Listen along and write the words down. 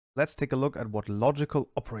let's take a look at what logical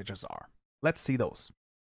operators are. Let's see those.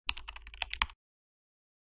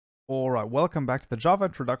 Alright, welcome back to the Java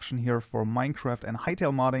introduction here for Minecraft and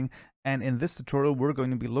Hightail modding. And in this tutorial, we're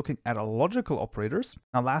going to be looking at logical operators.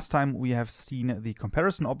 Now, last time we have seen the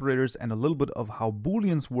comparison operators and a little bit of how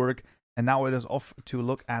Booleans work. And now it is off to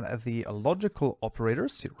look at the logical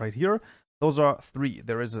operators right here. Those are three.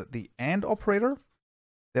 There is the AND operator,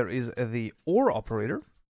 there is the OR operator,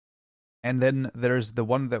 and then there's the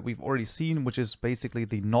one that we've already seen, which is basically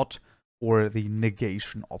the NOT or the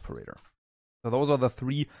negation operator. So those are the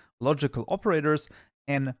three logical operators,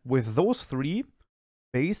 and with those three,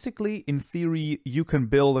 basically, in theory, you can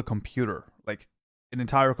build a computer, like an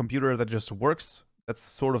entire computer that just works. That's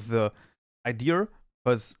sort of the idea,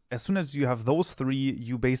 because as soon as you have those three,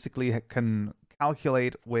 you basically can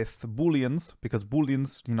calculate with Booleans, because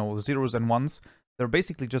Booleans, you know, zeros and ones, they're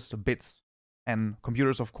basically just bits. And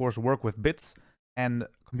computers, of course, work with bits, and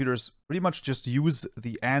computers pretty much just use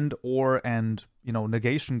the AND, OR, and, you know,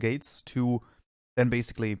 negation gates to then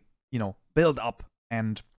basically, you know, build up.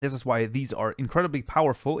 And this is why these are incredibly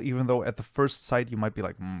powerful, even though at the first sight you might be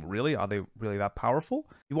like, really? Are they really that powerful?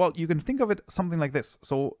 Well, you can think of it something like this.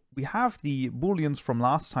 So we have the Booleans from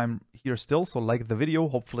last time here still, so like the video,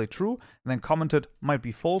 hopefully true, and then commented might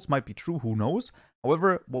be false, might be true, who knows?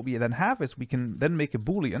 However, what we then have is we can then make a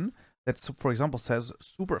Boolean that, for example, says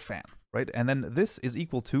superfan, right? And then this is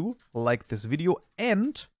equal to, like this video,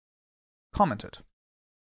 and commented.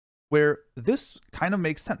 Where this kind of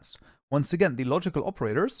makes sense. Once again, the logical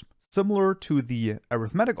operators, similar to the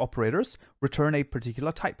arithmetic operators, return a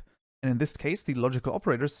particular type. And in this case, the logical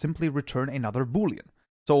operators simply return another Boolean.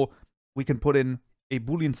 So we can put in a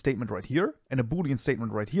Boolean statement right here, and a Boolean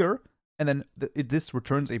statement right here, and then this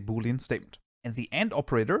returns a Boolean statement. And the AND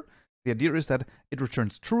operator, the idea is that it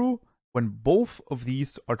returns true when both of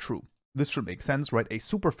these are true. This should make sense, right? A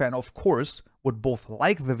superfan, of course, would both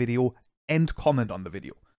like the video and comment on the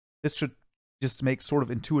video. This should just make sort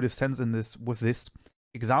of intuitive sense in this with this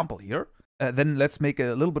example here. Then let's make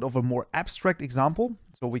a little bit of a more abstract example.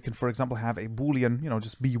 So we can, for example, have a Boolean, you know,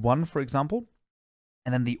 just B1, for example.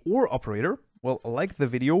 And then the OR operator, well, like the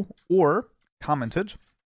video or commented,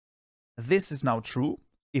 this is now true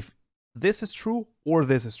if this is true or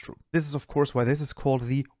this is true. This is, of course, why this is called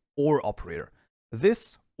the OR operator.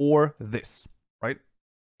 This or this, right?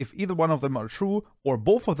 If either one of them are true or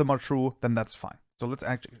both of them are true, then that's fine. So let's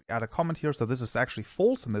actually add a comment here. So this is actually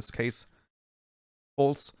false in this case.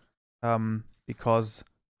 False, because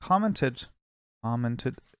commented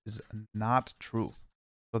is not true.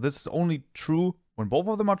 So this is only true when both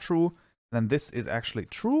of them are true. Then this is actually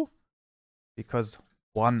true because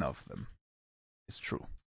one of them is true.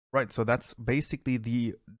 Right, so that's basically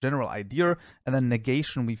the general idea. And then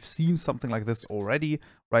negation, we've seen something like this already,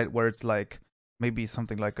 right? Where it's like maybe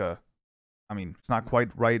something like I mean, it's not quite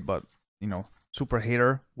right, but, you know, super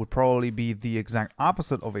hater would probably be the exact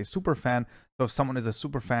opposite of a super fan. So if someone is a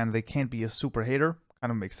super fan, they can't be a super hater.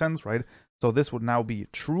 Kind of makes sense, right? So this would now be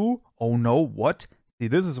true. Oh no, what? See,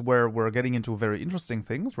 this is where we're getting into very interesting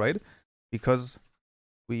things, right? Because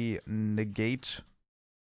we negate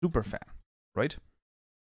super fan, right?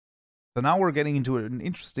 So now we're getting into an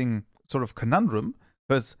interesting sort of conundrum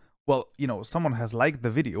because, well, you know, someone has liked the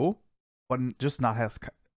video, but just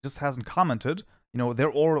hasn't commented. You know,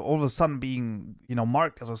 they're all of a sudden being, you know,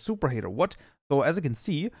 marked as a super hater. What? So as you can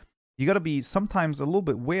see, you got to be sometimes a little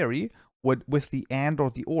bit wary with the AND or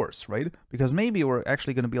the ORs, right? Because maybe we're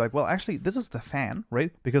actually going to be like, well, actually, this is the fan,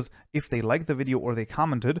 right? Because if they like the video or they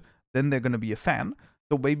commented, then they're going to be a fan.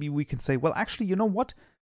 So maybe we can say, well, actually, you know what?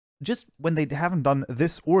 Just when they haven't done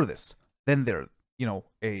this or this, then they're, you know,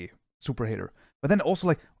 a super hater. But then also,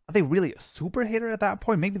 like, are they really a super hater at that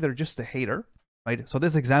point? Maybe they're just a hater. Right? So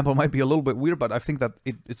this example might be a little bit weird, but I think that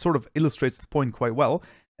it sort of illustrates the point quite well.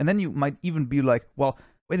 And then you might even be like, well,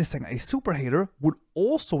 wait a second, a super hater would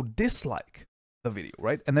also dislike the video,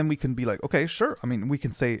 right? And then we can be like, okay, sure. I mean, we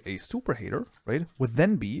can say a super hater, right, would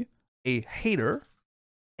then be a hater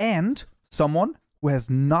and someone who has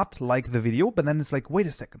not liked the video, but then it's like, wait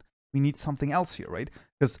a second, we need something else here, right?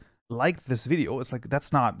 Because like this video, it's like,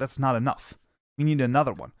 that's not enough. We need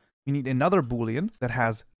another one. We need another Boolean that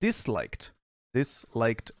has disliked this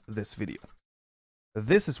video.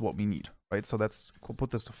 This is what we need, right? So let's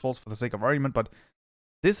put this to false for the sake of argument, but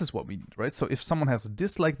this is what we need, right? So if someone has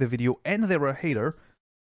disliked the video and they're a hater,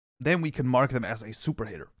 then we can mark them as a super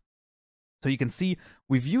hater. So you can see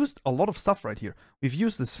we've used a lot of stuff right here. We've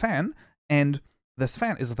used this fan, and this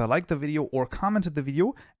fan is either liked the video or commented the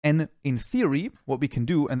video, and in theory, what we can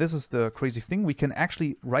do, and this is the crazy thing, we can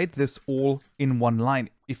actually write this all in one line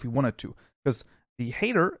if we wanted to, because the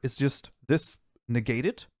hater is just this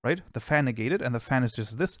negated, right? The fan negated, and the fan is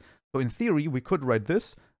just this. So in theory, we could write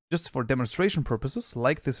this just for demonstration purposes,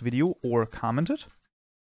 like this video, or commented,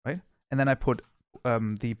 right? And then I put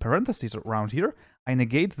the parentheses around here. I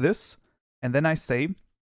negate this, and then I say,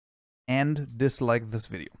 and dislike this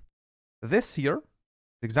video. This here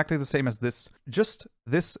is exactly the same as this, just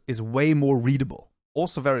this is way more readable.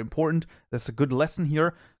 Also very important, there's a good lesson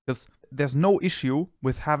here, because there's no issue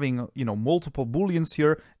with having, multiple booleans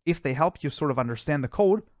here. If they help you sort of understand the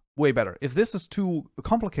code, way better. If this is too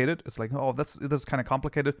complicated, it's like, oh, this is kind of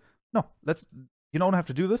complicated. No, you don't have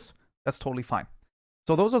to do this. That's totally fine.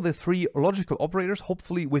 So those are the 3 logical operators,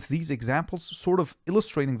 hopefully with these examples sort of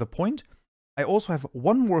illustrating the point. I also have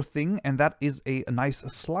one more thing, and that is a nice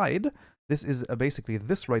slide. This is basically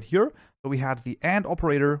this right here. So we had the AND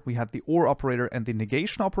operator, we had the OR operator, and the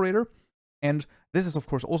negation operator. And this is, of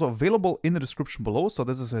course, also available in the description below. So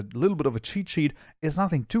this is a little bit of a cheat sheet. It's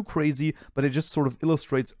nothing too crazy, but it just sort of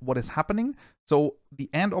illustrates what is happening. So the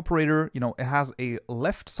AND operator, it has a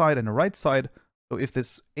left side and a right side. So if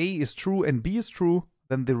this A is true and B is true,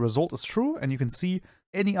 then the result is true. And you can see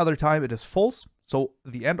any other time it is false. So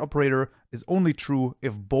the AND operator is only true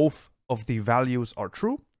if both of the values are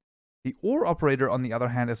true. The OR operator, on the other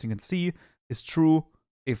hand, as you can see, is true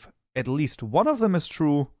if at least one of them is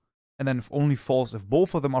true, and then only false if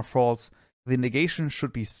both of them are false. The negation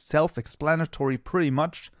should be self-explanatory pretty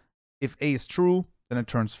much. If A is true, then it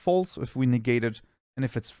turns false if we negate it, and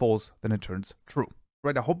if it's false, then it turns true.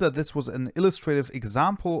 Right, I hope that this was an illustrative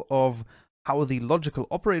example of how the logical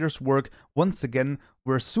operators work. Once again,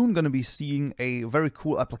 we're soon going to be seeing a very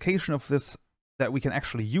cool application of this that we can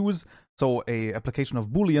actually use, so a application of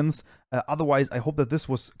booleans. Otherwise, I hope that this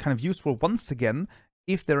was kind of useful. Once again,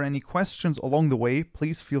 if there are any questions along the way,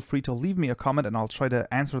 please feel free to leave me a comment and I'll try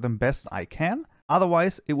to answer them best I can.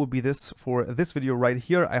 Otherwise, it will be this for this video right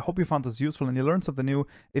here. I hope you found this useful and you learned something new.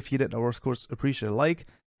 If you did, I would of course appreciate a like,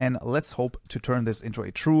 and let's hope to turn this into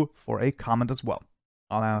a true for a comment as well.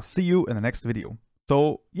 I'll see you in the next video.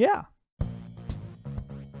 So yeah,